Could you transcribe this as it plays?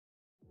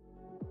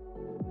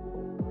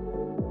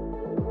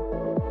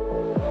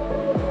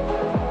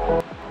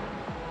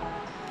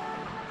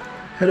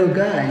Hello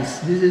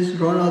guys, this is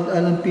Ronald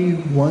Alampi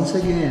once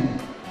again.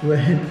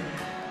 Well,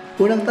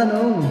 unang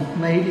tanong,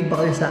 mahilig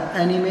ba kayo sa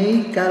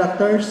anime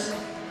characters?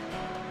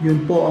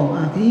 Yun po ang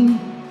aking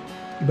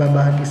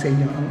ibabahagi sa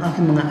inyo, ang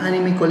aking mga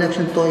anime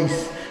collection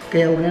toys.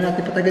 Kaya huwag na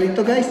natin patagalin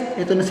to guys,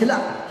 ito na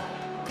sila.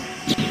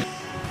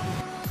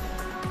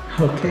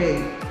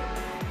 Okay,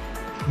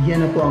 yan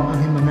na po ang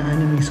aking mga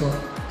anime. So,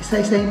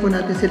 isa-isahin po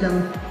natin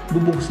silang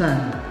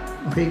bubuksan.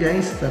 Okay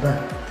guys,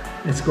 tara,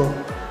 let's go.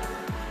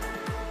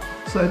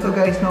 So ito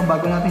guys, no,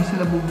 bago natin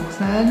sila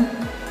bubuksan,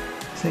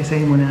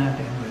 isa-isahin muna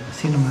natin.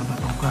 Sino nga ba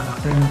itong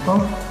character na to?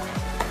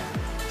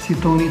 Si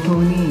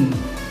Tony.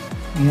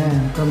 Yan,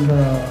 from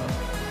the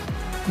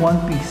One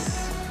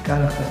Piece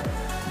character.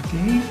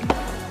 Okay?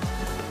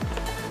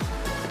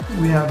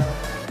 We have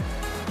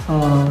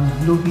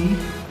Luffy,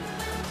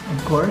 of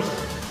course,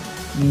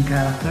 main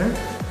character.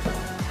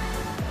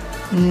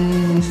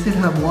 And we still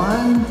have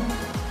one.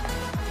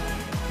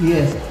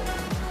 Yes.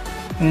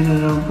 And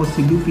naman po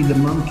si Luffy the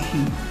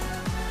Monkey.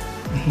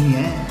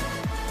 Ayan.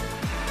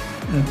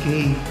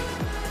 Okay.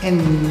 And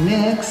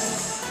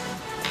next,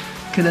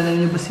 kilala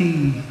niyo ba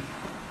si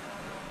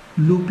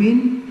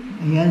Lupin?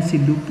 Ayan, si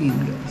Lupin,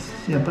 guys.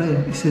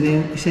 Siyempre,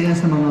 isa yan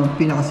sa mga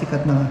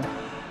pinakasikat na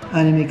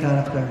anime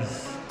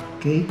characters.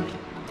 Okay?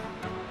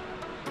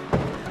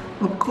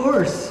 Of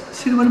course,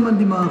 sino naman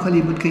di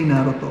makakalibot kay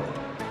Naruto?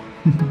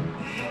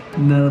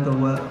 Naruto,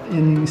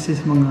 yan yung isa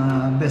sa mga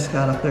best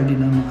character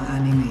din ng mga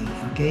anime.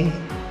 Okay?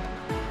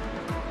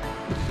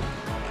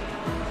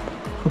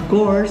 Of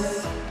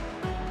course,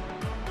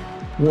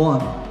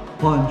 One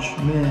Punch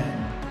Man,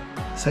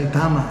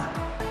 Saitama.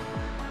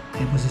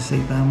 Ayan po si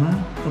Saitama.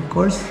 Of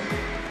course,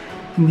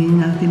 hindi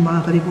natin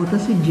makakalimutan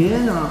si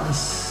Genos.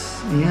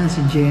 Ayan,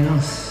 si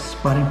Genos,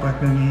 sparring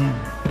partner niya yan.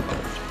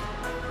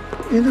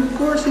 And of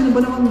course, sino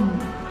ba naman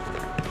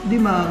hindi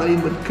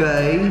makakalimot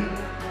kay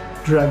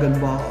Dragon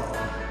Ball?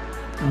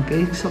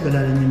 Okay, so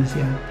kilala niyo na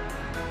siya.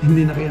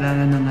 Hindi na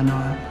kailangan ng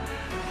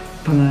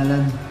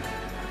pangalan.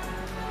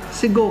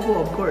 Si Goku,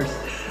 of course.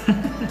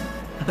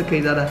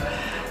 Okay, tara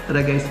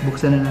guys,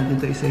 buksan na natin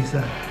ito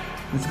isa-isa.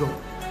 Let's go.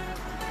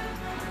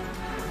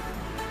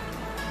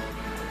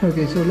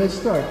 Okay, so let's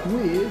start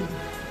with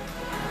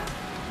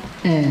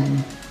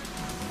and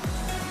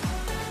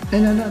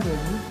another.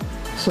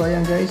 So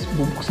ayan guys,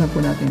 bubuksan po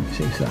natin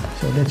isa-isa.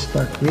 So let's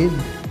start with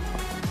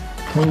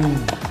Tony.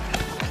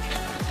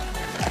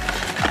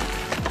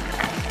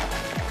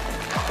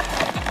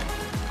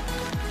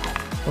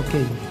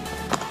 Okay.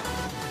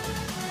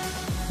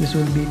 This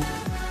will be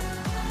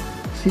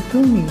si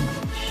Tony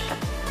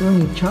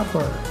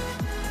Chopper.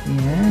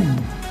 Yan.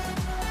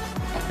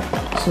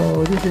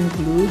 So, this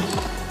includes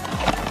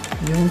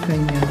yung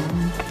kanyang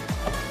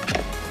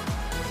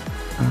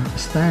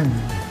stand.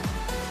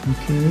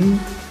 Okay.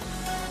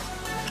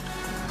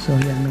 So,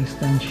 yan, may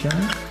stand siya.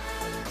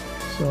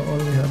 So, all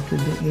we have to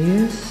do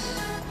is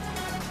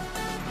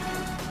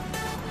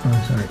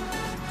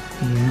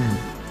yan.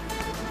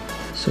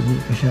 So,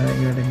 dito ko siya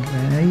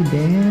ilagay.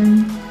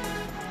 Then,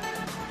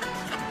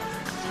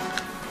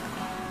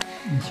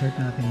 insert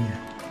natin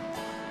yan.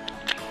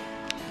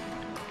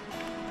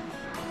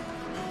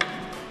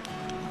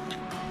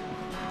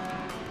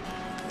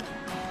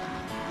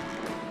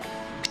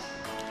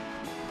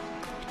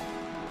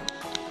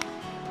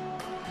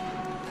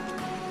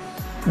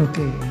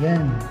 Okay,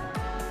 yan.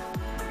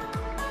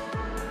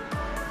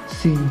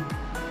 Si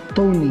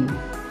Tony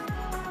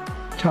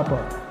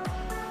Chopper.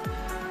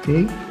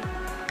 Okay.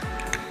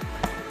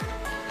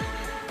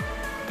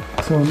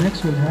 So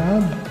next we'll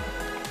have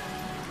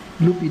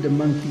Luffy the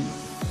Monkey.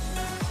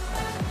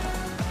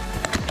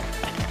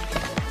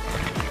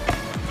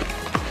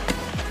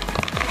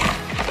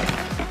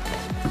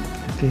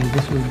 Okay,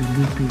 this will be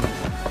Luffy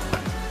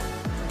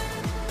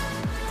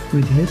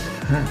with his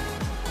hat.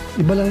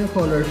 Iba lang yung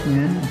colors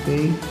niyan,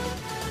 okay?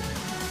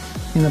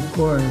 And of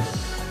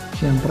course,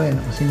 syempre,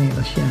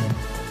 nakasinelas yan.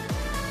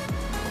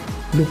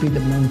 Luffy the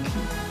Monkey.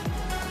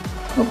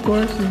 Of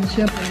course,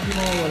 syempre, hindi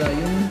mawawala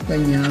yung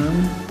kanyang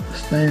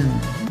stand.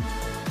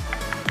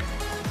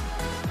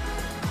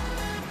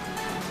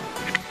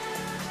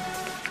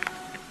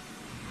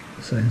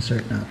 So,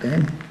 insert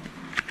natin.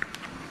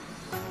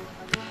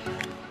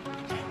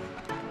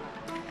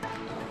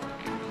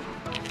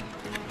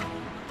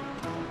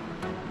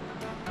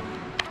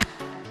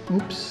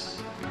 Oops.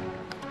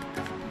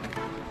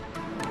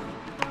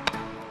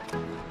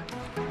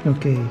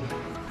 Okay.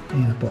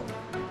 Ayan po.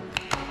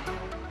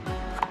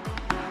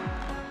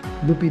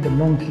 Luffy the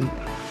Monkey.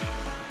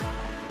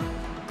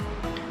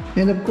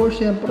 And of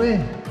course, syempre,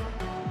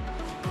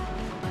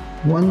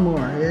 one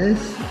more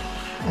is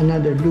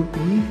another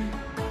Luffy.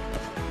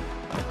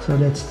 So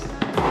let's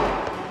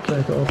try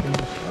to open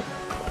this up.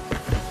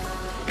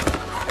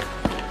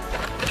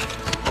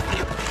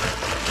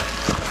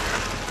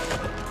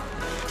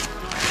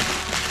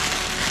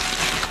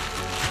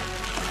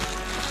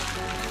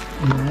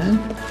 Ayan.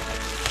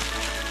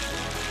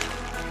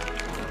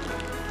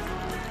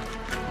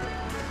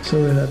 So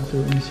we'll have to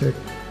insert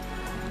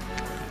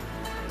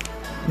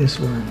this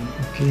one.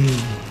 Okay.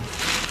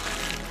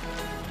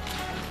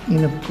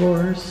 And of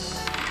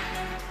course,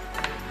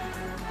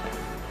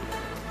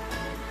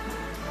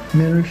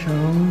 meron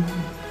siyang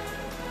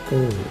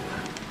pole.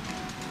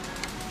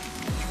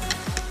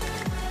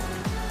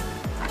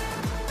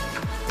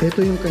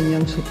 Ito yung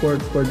kanyang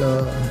support for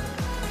the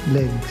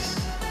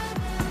legs.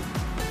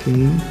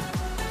 Okay.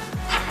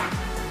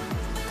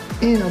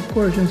 And of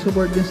course, yung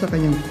support din sa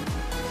kanyang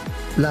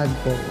flag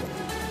po.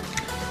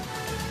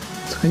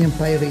 Sa kanyang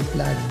pirate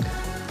flag.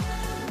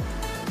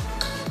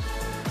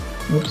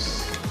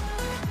 Oops.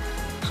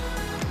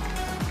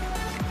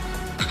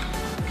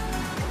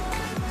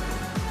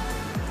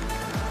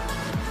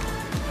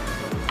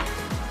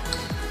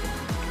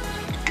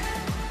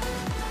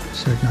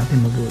 Insert natin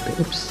mabuti.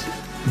 Oops.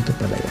 Dito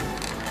pala yan.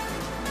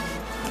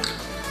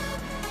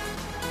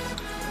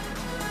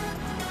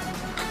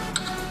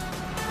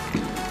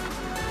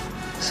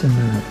 Saan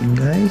na natin,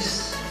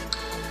 guys?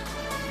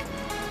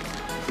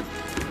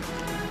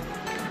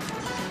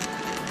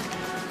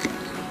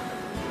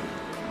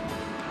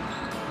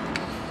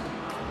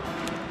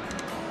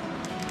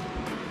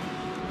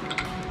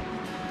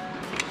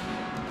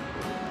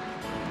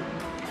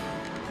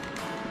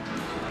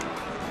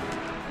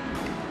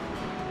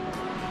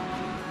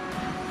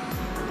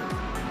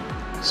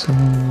 So,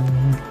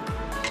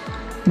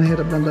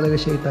 mahirap lang talaga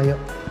siya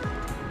itayo.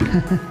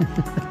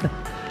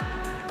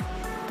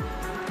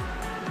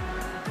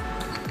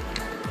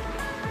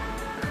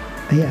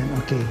 Ayan,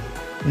 okay.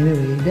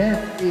 Anyway,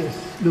 that is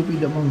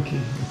Loopy the Monkey,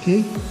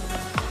 okay?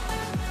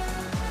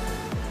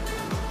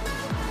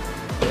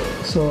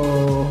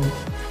 So,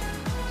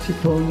 si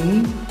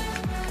Tony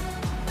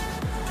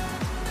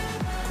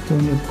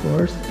of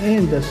course,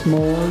 and the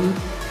small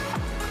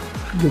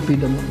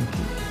Loopy the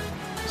Monkey.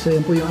 So,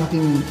 yan po yung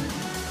aking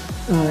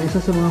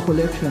isa sa mga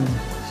collection,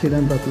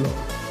 silang tatlo.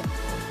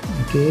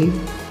 Okay?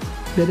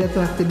 Very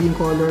attractive yung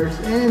colors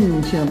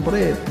and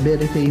syempre,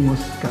 very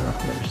famous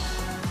characters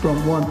from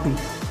One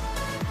Piece.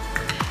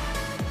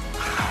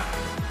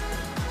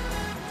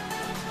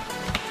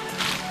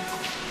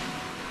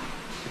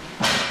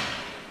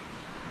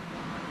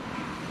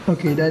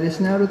 Okay, that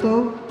is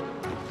Naruto.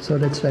 So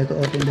let's try to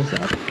open this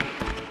up.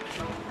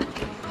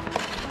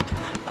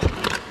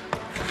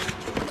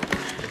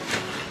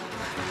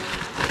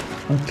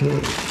 Okay.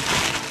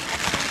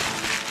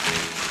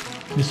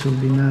 This will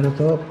be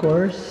Naruto, of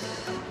course.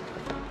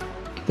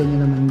 Kita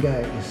nyo naman,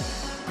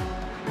 guys.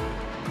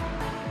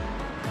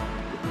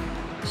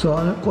 So,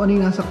 kung ano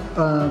yung nasa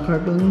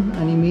cartoon,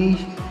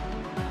 anime,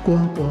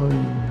 kuhang-kuha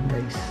yun,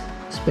 guys.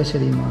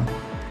 Especially mga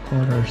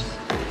colors.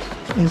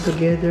 And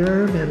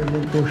together, meron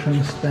din po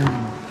siyang stand.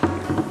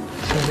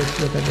 So, let's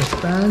look at the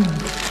stand.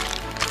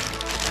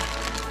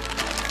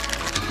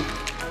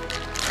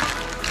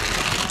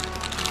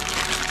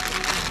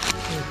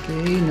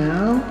 Okay,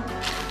 now.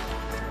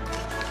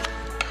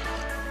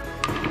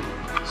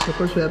 So, of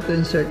course, we have to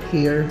insert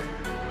here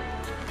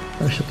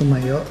para siya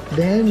tumayo.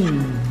 Then,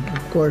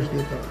 of course,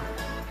 dito.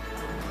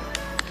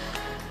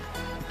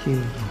 Okay.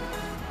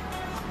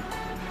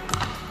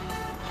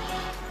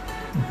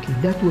 Okay,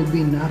 that would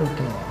be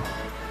Naruto.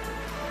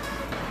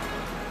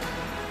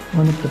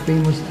 One of the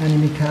famous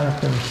anime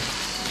characters.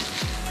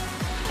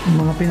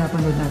 Yung mga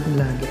pinapanood natin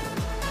lagi.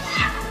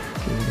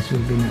 Okay, this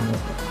will be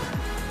Naruto.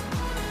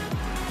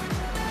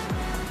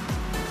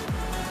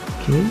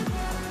 Okay,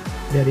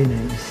 very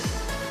nice.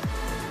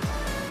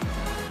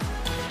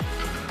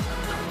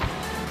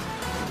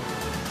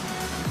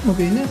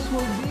 Okay, next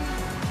will be...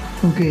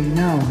 Okay,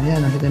 now,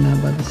 ayan, nakita na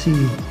ba si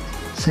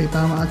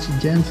Saitama at si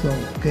Genso,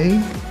 okay?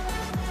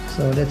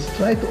 So, let's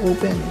try to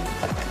open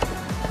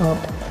up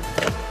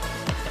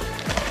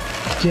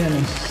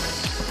Genos.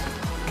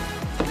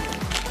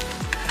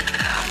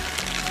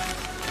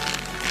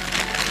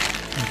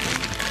 Okay.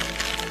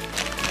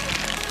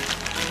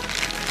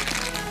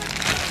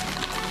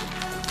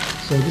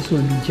 So, this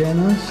will be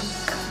Genos.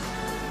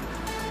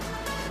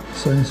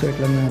 So, insert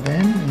lang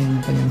natin. Ayan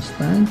ang kanyang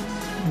stand.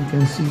 You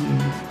can see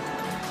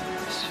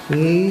his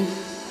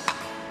face,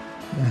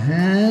 the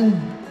hand,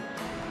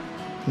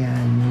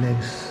 yan,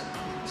 legs.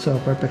 So,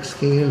 perfect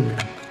scale.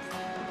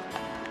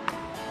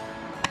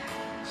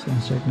 So,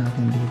 insert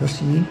natin dito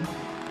si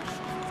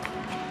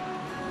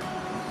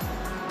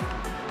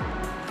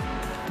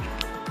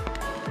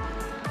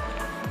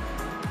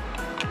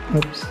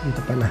oops,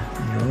 dito pala.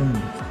 Ayun.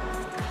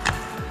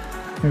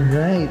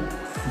 Alright.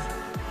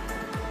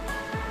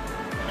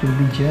 It will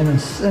be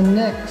Genos. And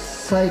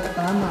next,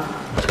 Saitama.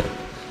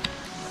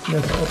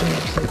 Let's open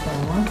up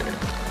Saitama.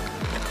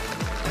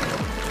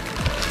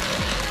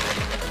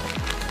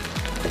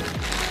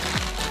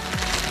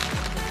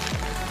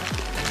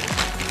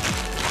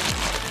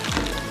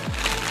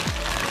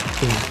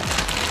 Okay.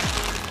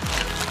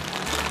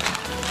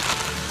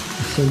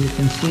 So you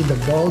can see the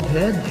bald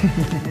head.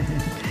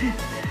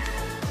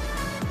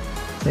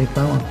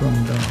 Saitama from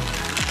the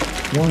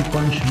One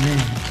Punch Man.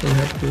 So you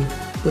have to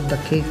put the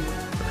cape.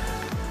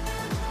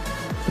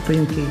 Ito pa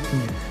yung cape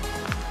niya.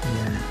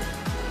 Ayan.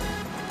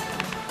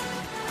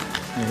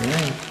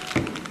 Alright.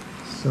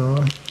 So,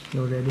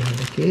 you already have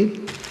the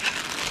cape.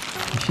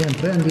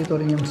 Siyempre, andito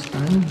rin yung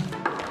stand.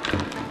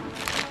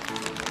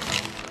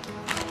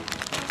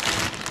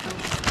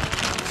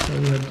 So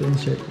we have to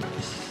insert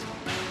this.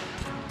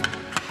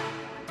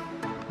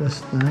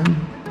 Last time.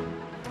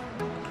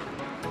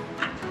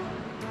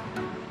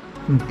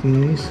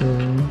 Okay, so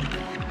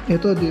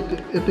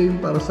ito yung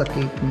para sa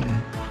cake niya.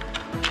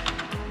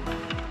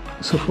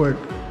 Support.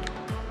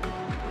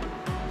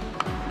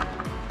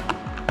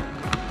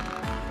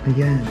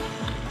 Ayan.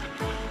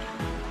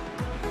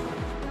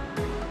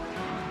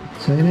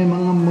 So yun yung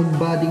mga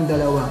magbading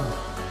dalawa.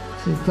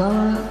 Si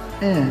Tara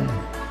and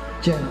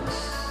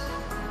Genos.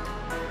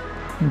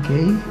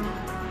 Okay.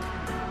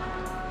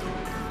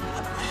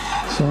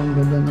 So ang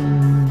ganda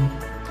ng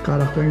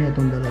character niya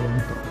itong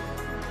dalawang to.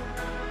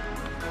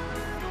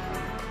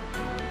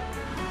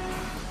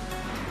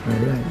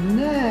 Alright.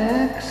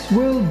 Next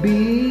will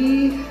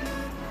be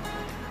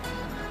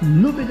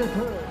Lupin the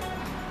Third.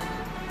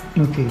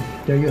 Okay,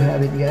 there you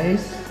have it,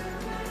 guys.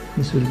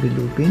 This will be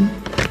Lupin.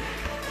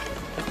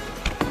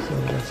 So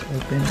let's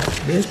open up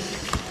this.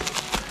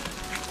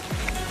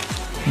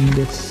 And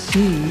let's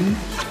see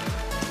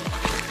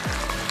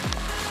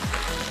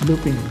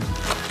Lupin.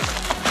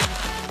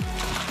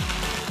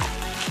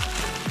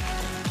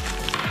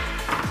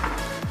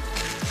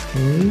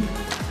 Okay.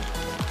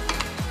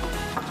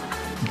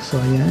 So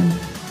ayan,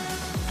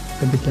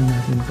 kabit lang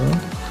natin to.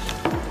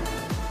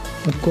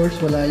 Of course,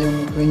 wala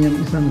yung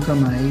kanyang isang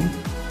kamay.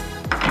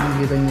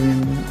 Nakikita niyo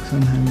yung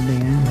isang hand na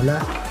yan. Wala.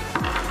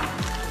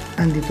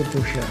 Andito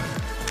po siya.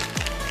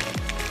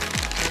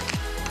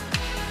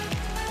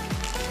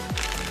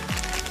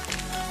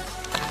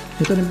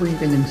 Ito rin po yung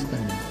kanyang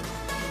stand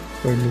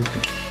for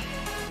Lupin.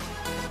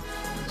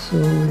 So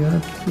we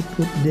have to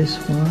put this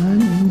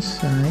one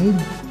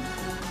inside.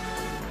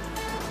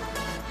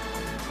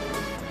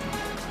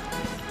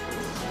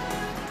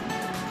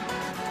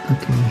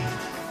 Okay,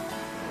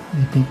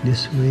 I think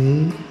this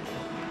way,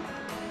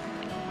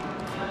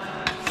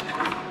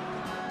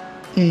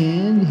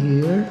 and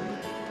here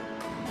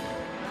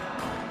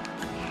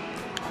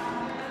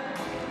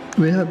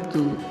we have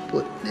to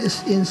put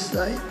this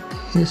inside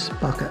his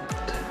pocket.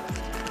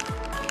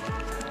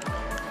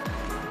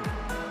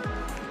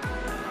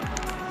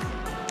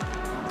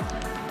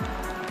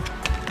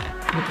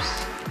 Oops,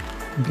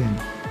 again.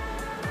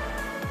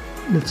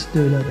 Let's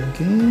do that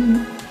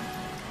again.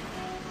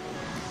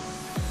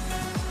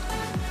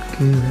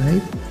 Okay,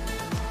 right?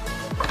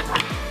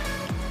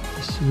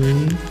 This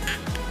way.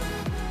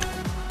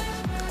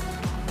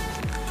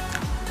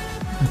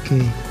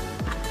 Okay.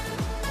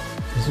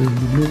 This will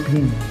be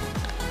Lupin.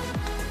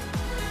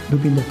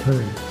 Lupin the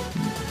Third.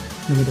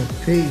 Look at that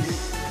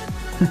face.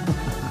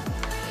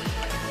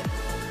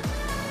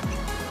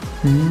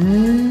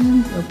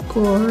 And of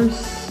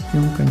course,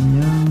 yung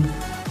kanyang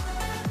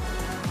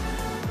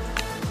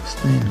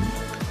stand.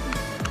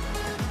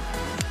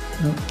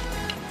 Oh.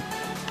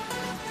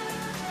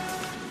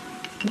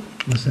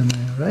 Masa na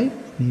yun, right?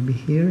 Maybe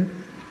here.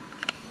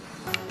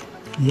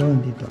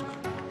 Yun, dito.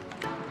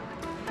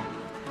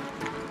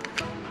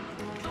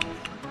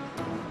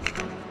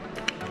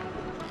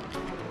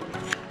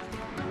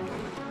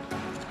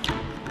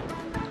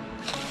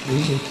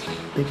 Okay, let's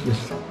take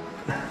this out.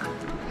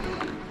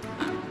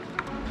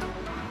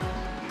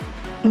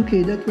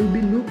 Okay, that will be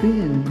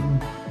Lupin.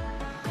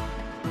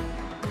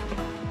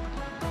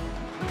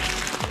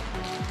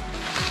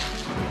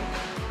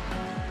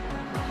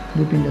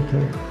 Lupin the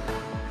Third.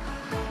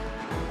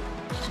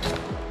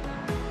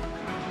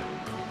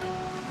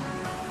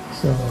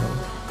 So,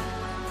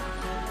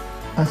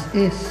 as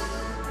is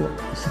po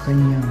sa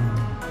kanyang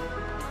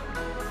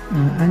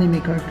anime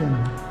cartoon,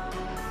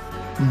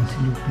 yan si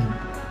Lupin.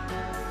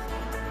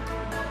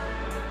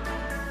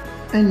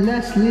 And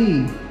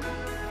lastly,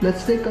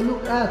 let's take a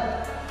look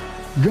at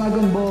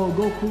Dragon Ball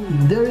Goku.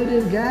 There it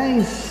is,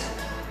 guys.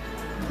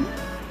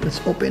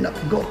 Let's open up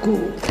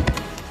Goku.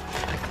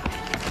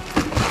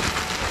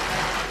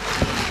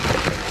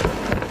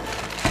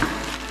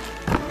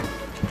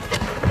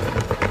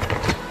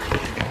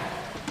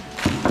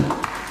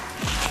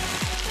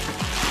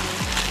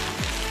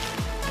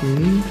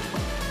 Okay.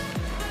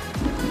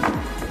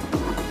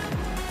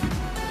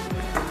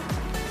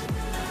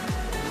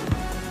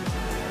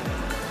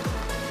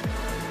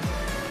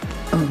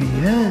 Okay,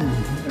 yan.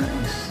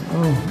 Guys.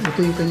 Oh, ito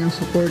yung kanyang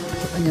support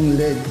sa kanyang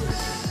legs.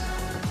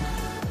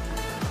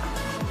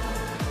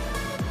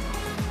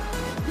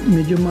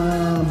 Medyo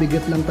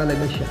mabigat lang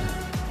talaga siya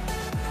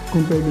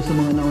compared sa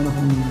mga nauna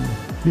kong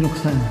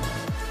binuksan.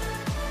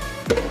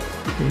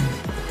 Okay.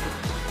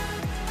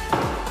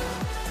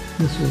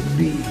 This will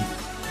be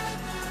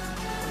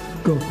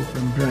Goku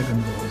from Dragon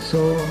Ball.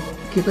 So,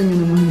 kita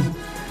nyo naman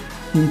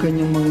yung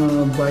kanyang mga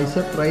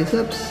bicep,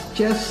 triceps,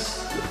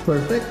 chest,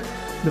 perfect.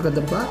 Look at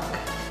the back.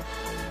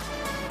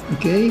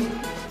 Okay.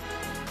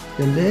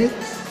 The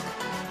legs.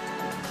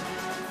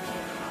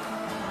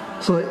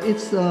 So,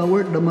 it's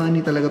worth the money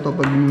talaga to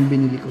pag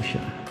binili ko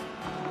siya.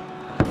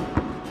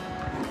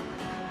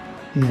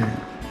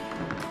 Yan.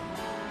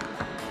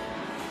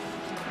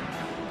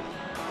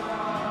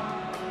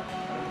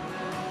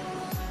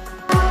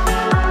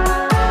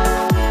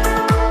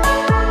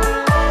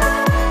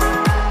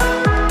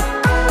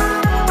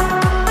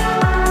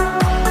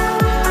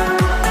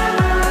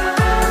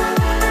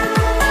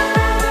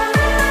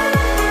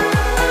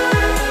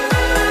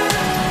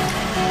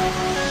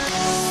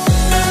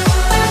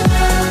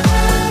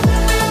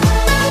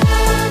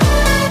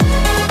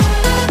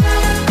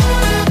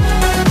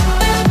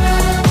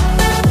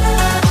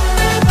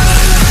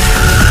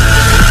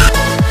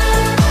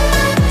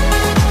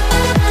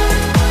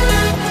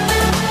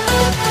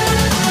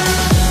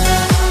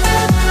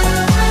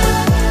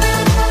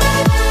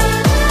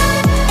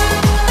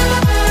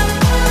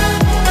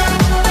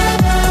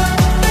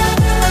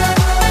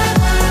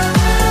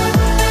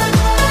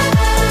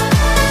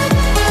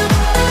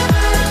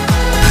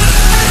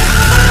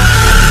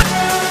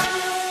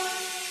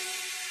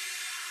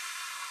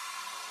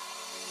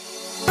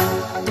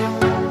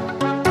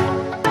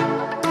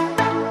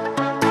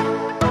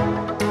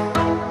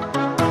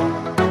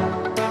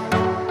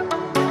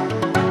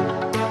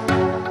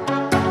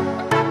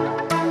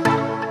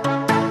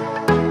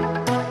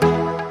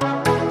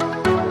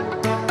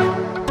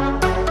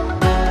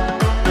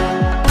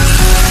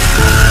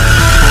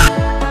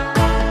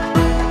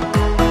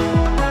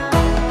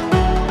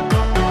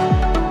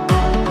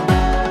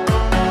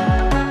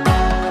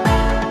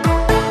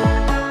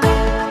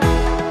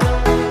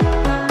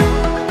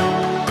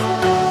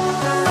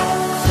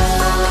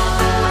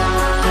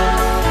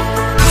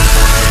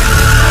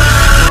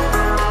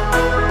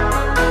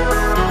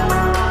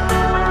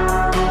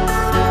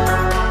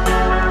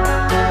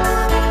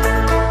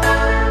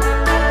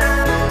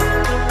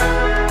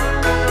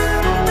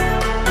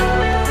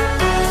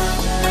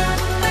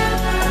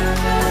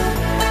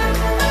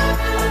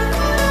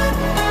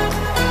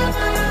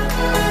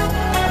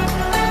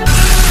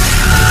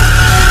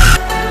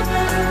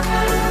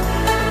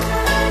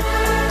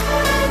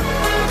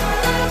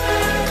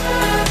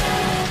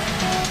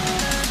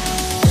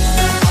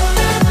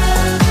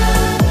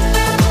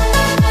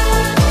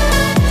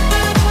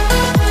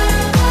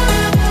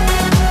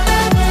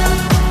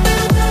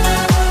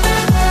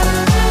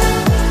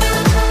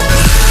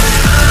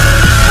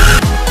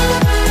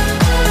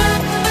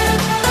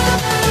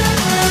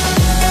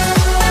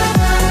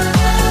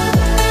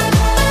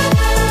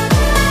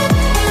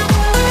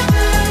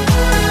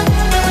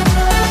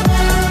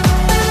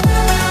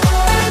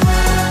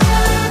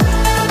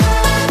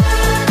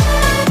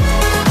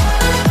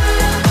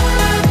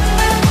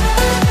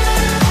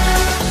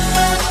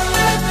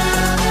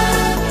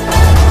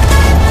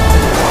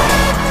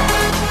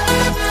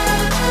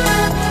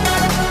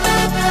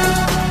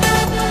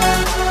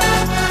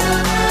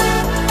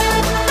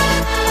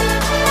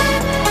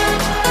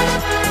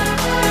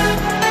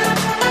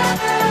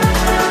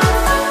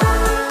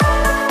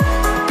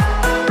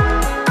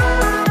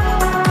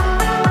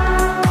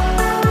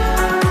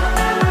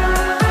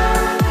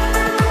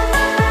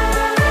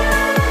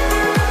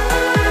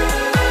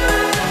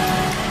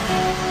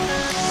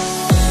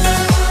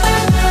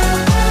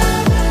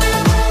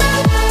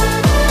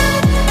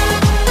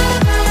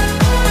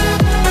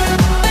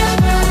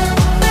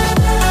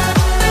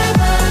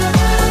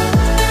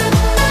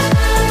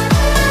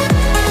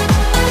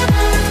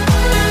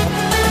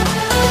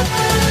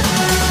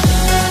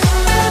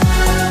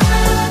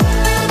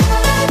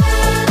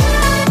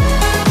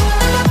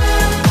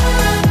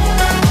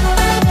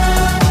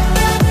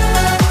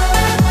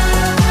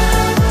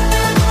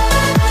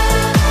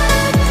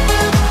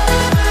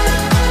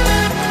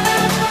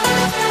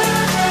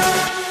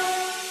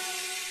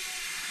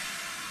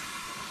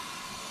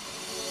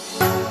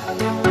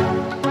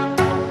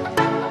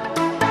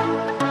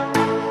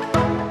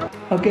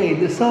 Okay,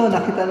 so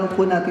nakita na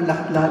po natin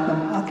lahat-lahat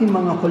ng aking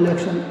mga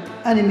collection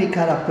anime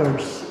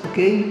characters.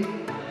 Okay?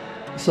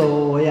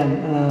 So, ayan.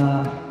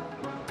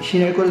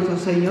 Share ko ito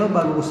sa inyo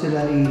bago ko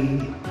sila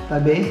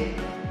itabi.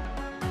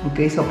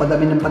 Okay, so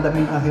padami ng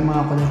aking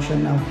mga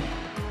collection now.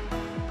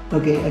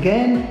 Okay,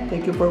 again,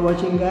 thank you for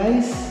watching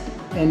guys.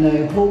 And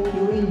I hope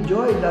you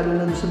enjoy,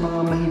 lalo na sa mga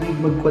mahilig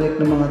mag-collect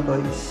ng mga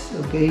toys.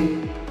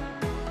 Okay?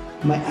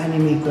 My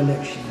anime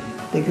collection.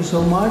 Thank you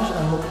so much.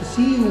 I hope to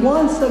see you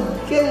once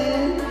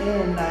again.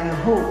 And I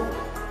hope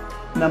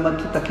na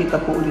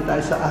magkita-kita po ulit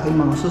tayo sa aking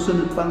mga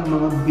susunod pang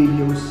mga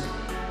videos.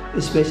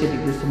 Especially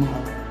sa mga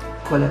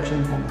collection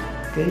ko.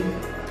 Okay?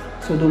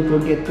 So don't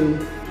forget to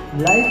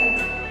like,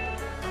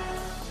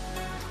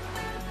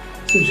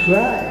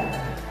 subscribe,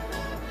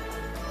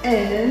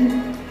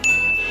 and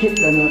hit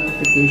the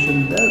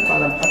notification bell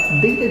para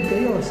updated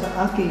kayo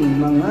sa aking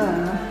mga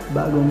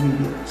bagong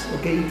videos.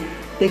 Okay?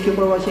 Thank you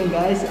for watching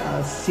guys.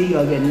 I'll see you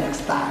again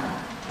next time.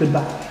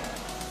 Goodbye.